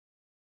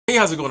Hey,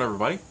 how's it going,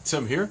 everybody?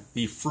 Tim here,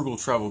 the Frugal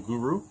Travel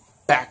Guru,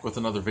 back with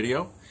another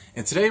video.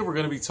 And today we're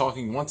going to be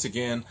talking once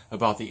again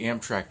about the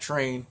Amtrak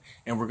train,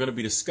 and we're going to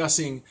be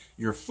discussing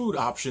your food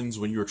options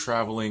when you're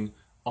traveling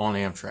on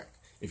Amtrak.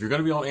 If you're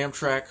going to be on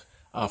Amtrak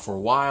for a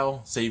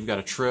while, say you've got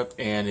a trip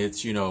and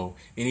it's,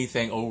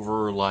 anything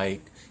over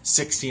like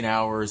 16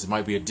 hours, it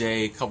might be a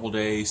day, couple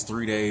days,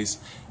 3 days,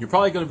 you're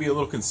probably going to be a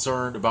little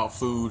concerned about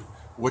food,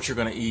 what you're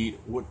going to eat,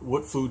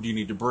 what food do you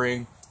need to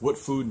bring, what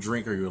food and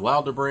drink are you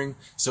allowed to bring.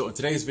 So in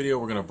today's video,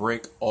 we're going to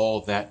break all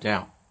that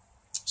down.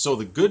 So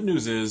the good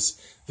news is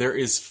there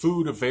is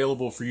food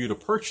available for you to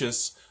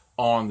purchase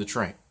on the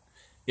train.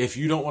 If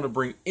you don't want to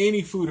bring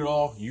any food at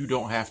all, you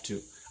don't have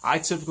to. I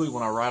typically,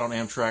 when I ride on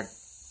Amtrak,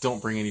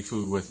 don't bring any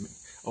food with me.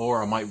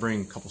 Or I might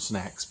bring a couple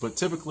snacks. But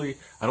typically,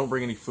 I don't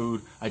bring any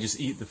food. I just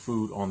eat the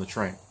food on the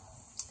train.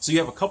 So you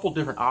have a couple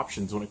different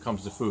options when it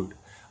comes to food.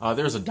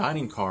 There's a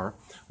dining car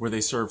where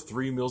they serve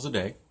 3 meals a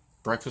day,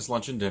 breakfast,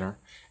 lunch, and dinner.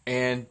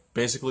 And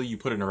basically, you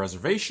put in a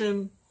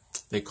reservation.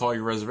 They call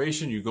your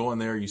reservation. You go in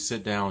there, you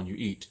sit down, you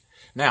eat.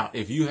 Now,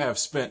 if you have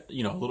spent, a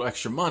little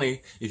extra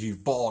money, if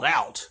you've balled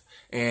out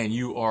and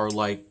you are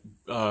like,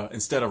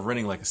 instead of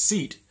renting like a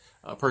seat,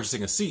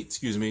 purchasing a seat,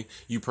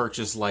 you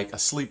purchase like a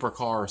sleeper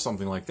car or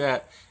something like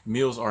that,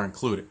 meals are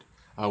included,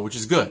 which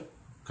is good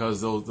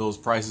because those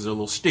prices are a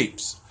little steep.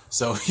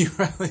 So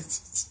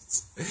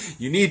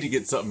you need to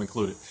get something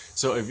included.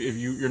 So if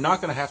you're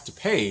not going to have to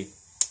pay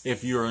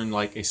if you're in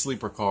like a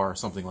sleeper car or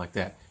something like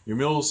that. Your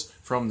meals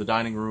from the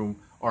dining room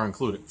are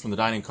included, from the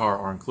dining car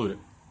are included.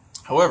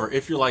 However,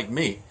 if you're like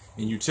me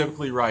and you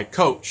typically ride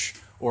coach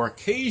or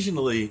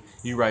occasionally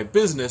you ride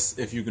business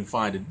if you can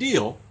find a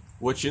deal,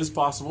 which is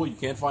possible. You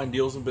can find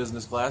deals in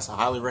business class. I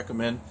highly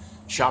recommend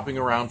shopping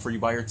around before you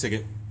buy your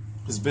ticket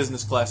because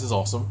business class is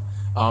awesome.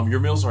 Your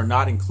meals are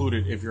not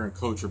included if you're in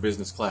coach or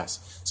business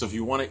class. So if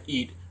you want to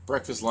eat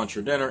breakfast, lunch,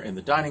 or dinner in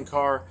the dining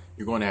car,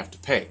 you're going to have to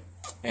pay.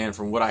 And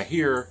from what I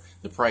hear,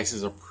 the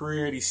prices are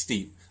pretty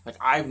steep. Like,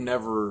 I've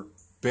never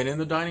been in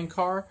the dining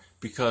car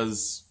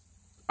because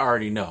I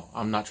already know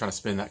I'm not trying to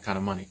spend that kind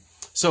of money.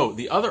 So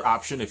the other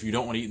option, if you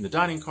don't want to eat in the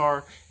dining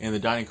car and the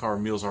dining car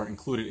meals aren't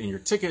included in your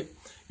ticket,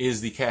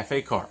 is the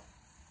cafe car.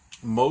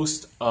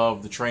 Most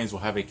of the trains will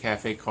have a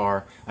cafe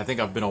car. I think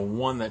I've been on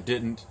one that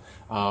didn't,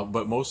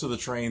 but most of the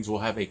trains will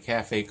have a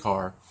cafe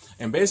car.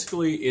 And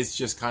basically, it's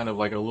just kind of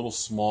like a little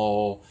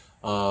small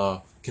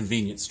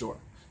convenience store.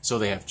 So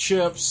they have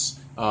chips,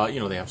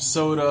 they have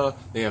soda,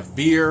 they have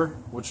beer,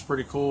 which is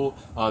pretty cool.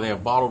 They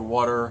have bottled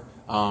water.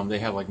 They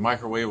have like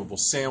microwavable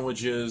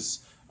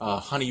sandwiches,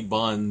 honey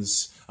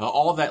buns,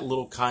 all that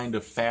little kind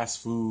of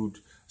fast food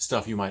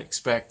stuff you might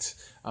expect.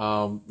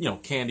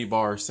 Candy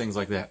bars, things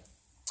like that.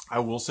 I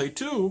will say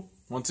too,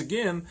 once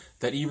again,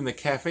 that even the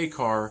cafe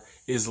car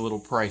is a little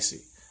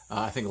pricey.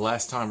 I think the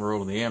last time I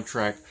rode on the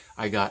Amtrak,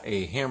 I got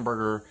a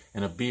hamburger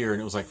and a beer,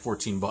 and it was like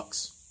 14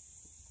 bucks.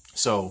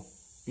 So,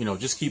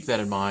 just keep that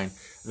in mind.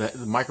 That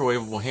the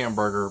microwavable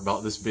hamburger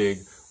about this big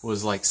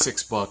was like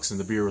 $6, and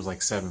the beer was like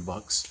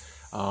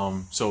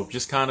 $7. So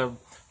just kind of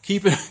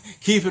keep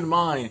in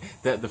mind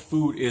that the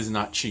food is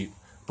not cheap.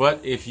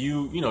 But if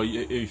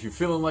if you're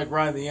feeling like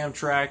riding the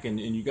Amtrak and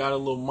you got a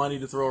little money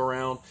to throw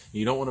around, and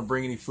you don't want to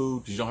bring any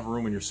food because you don't have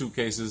room in your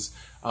suitcases,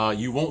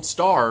 you won't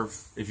starve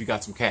if you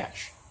got some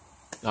cash.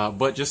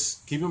 But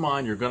just keep in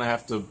mind you're going to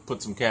have to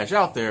put some cash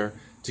out there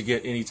to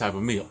get any type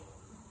of meal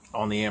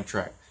on the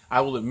Amtrak. I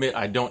will admit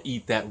I don't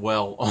eat that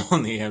well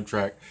on the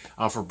Amtrak.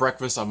 For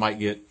breakfast, I might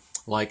get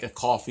like a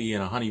coffee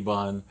and a honey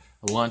bun.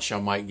 Lunch, I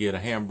might get a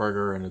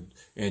hamburger and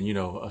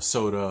a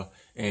soda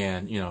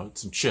and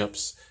some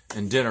chips.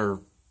 And dinner,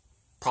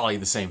 probably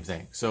the same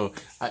thing. So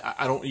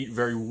I don't eat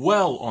very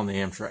well on the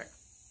Amtrak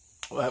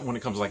when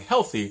it comes to like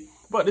healthy,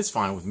 but it's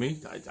fine with me.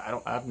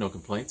 I have no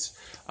complaints.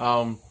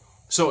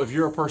 So if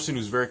you're a person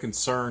who's very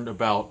concerned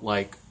about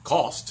like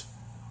cost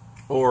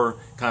or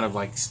kind of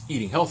like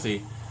eating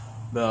healthy,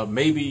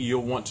 maybe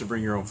you'll want to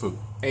bring your own food.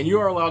 And you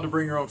are allowed to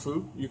bring your own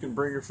food. You can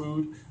bring your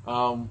food,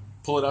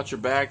 pull it out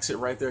your bag, sit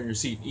right there in your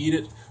seat, eat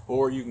it,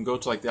 or you can go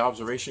to like the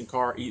observation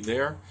car, eat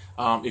there.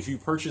 If you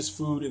purchase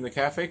food in the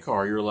cafe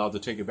car, you're allowed to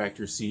take it back to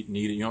your seat and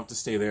eat it. You don't have to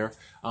stay there.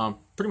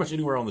 Pretty much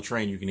anywhere on the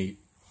train you can eat.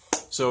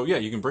 So yeah,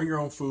 you can bring your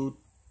own food,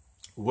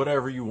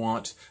 whatever you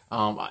want.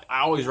 I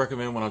always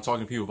recommend when I'm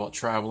talking to people about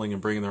traveling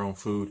and bringing their own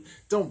food,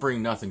 don't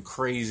bring nothing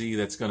crazy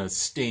that's going to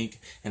stink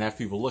and have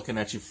people looking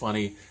at you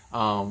funny.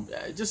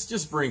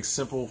 Just bring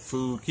simple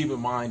food. Keep in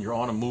mind you're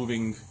on a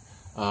moving,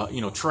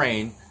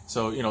 train.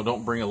 So,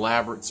 don't bring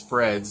elaborate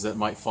spreads that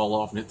might fall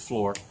off and hit the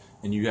floor.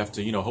 And you have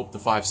to, hope the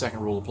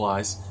 5-second rule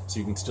applies so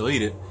you can still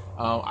eat it.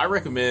 I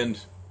recommend,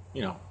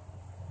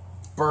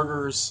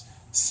 burgers,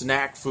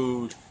 snack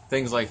food,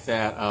 things like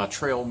that.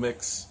 Trail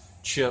mix,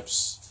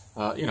 chips,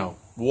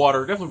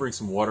 water. Definitely bring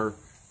some water.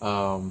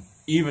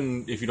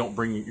 Even if you don't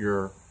bring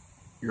your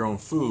own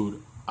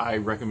food, I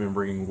recommend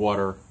bringing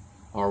water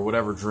or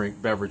whatever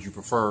beverage you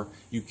prefer.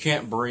 You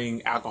can't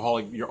bring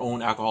your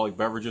own alcoholic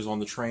beverages on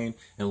the train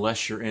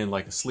unless you're in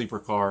like a sleeper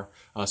car.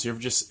 So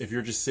if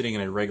you're just sitting in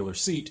a regular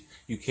seat,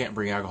 you can't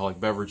bring alcoholic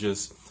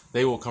beverages.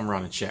 They will come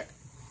around and check.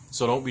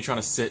 So don't be trying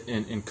to sit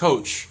in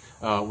coach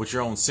with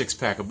your own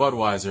 6-pack of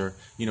Budweiser,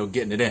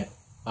 getting it in,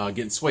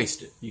 getting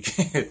wasted. You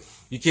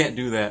can't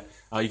do that.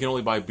 You can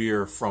only buy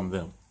beer from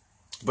them.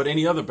 But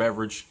any other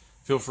beverage,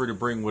 feel free to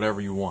bring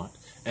whatever you want.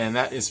 And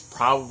that is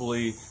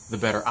probably the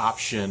better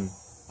option.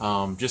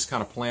 Just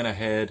kind of plan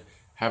ahead,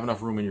 have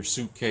enough room in your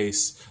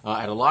suitcase.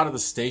 At a lot of the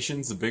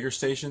stations, the bigger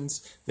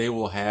stations, they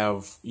will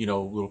have,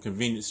 little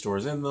convenience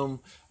stores in them.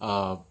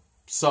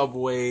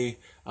 Subway,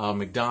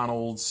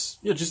 McDonald's,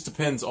 it just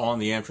depends on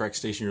the Amtrak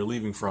station you're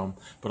leaving from.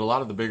 But a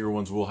lot of the bigger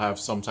ones will have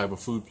some type of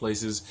food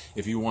places.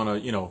 If you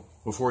want to,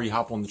 before you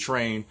hop on the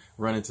train,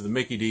 run into the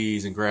Mickey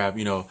D's and grab,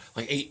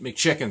 like 8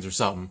 McChickens or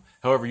something,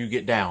 however you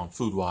get down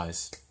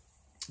food-wise.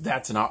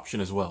 That's an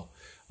option as well.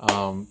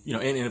 And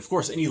of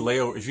course, any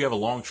layover, if you have a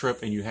long trip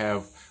and you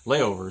have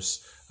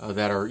layovers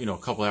that are, a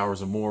couple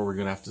hours or more, we're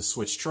going to have to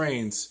switch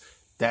trains.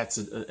 That's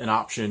an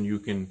option. You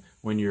can,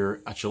 when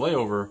you're at your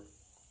layover,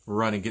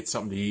 run and get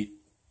something to eat.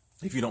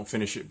 If you don't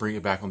finish it, bring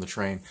it back on the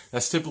train.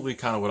 That's typically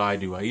kind of what I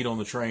do. I eat on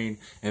the train,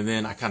 and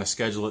then I kind of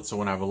schedule it so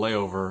when I have a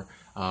layover,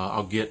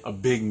 I'll get a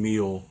big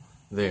meal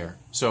there.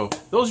 So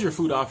those are your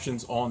food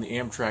options on the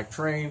Amtrak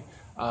train.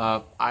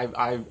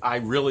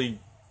 I really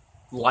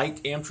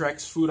like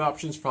Amtrak's food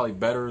options, probably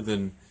better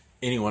than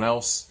anyone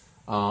else.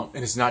 And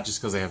it's not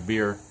just because they have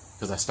beer,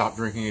 because I stopped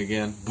drinking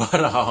again, but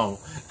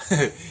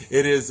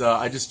it is,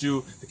 I just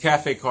do, the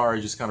cafe car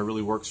just kind of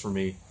really works for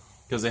me,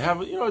 because they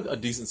have, a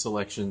decent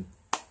selection,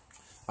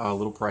 a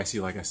little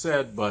pricey, like I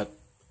said, but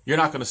you're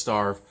not going to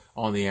starve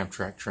on the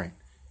Amtrak train.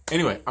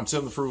 Anyway, I'm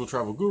Tim, the Frugal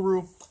Travel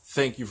Guru.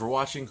 Thank you for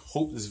watching.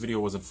 Hope this video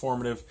was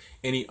informative.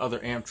 Any other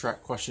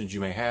Amtrak questions you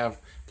may have,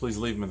 please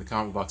leave them in the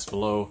comment box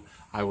below.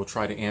 I will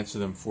try to answer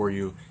them for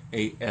you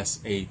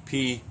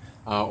ASAP,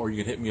 or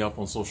you can hit me up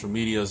on social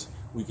medias.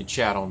 We can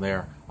chat on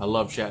there. I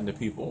love chatting to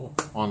people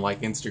on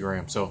like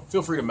Instagram. So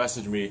feel free to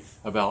message me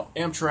about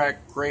Amtrak,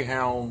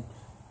 Greyhound,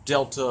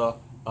 Delta,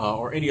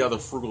 or any other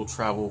frugal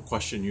travel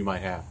question you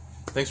might have.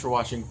 Thanks for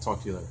watching.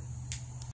 Talk to you later.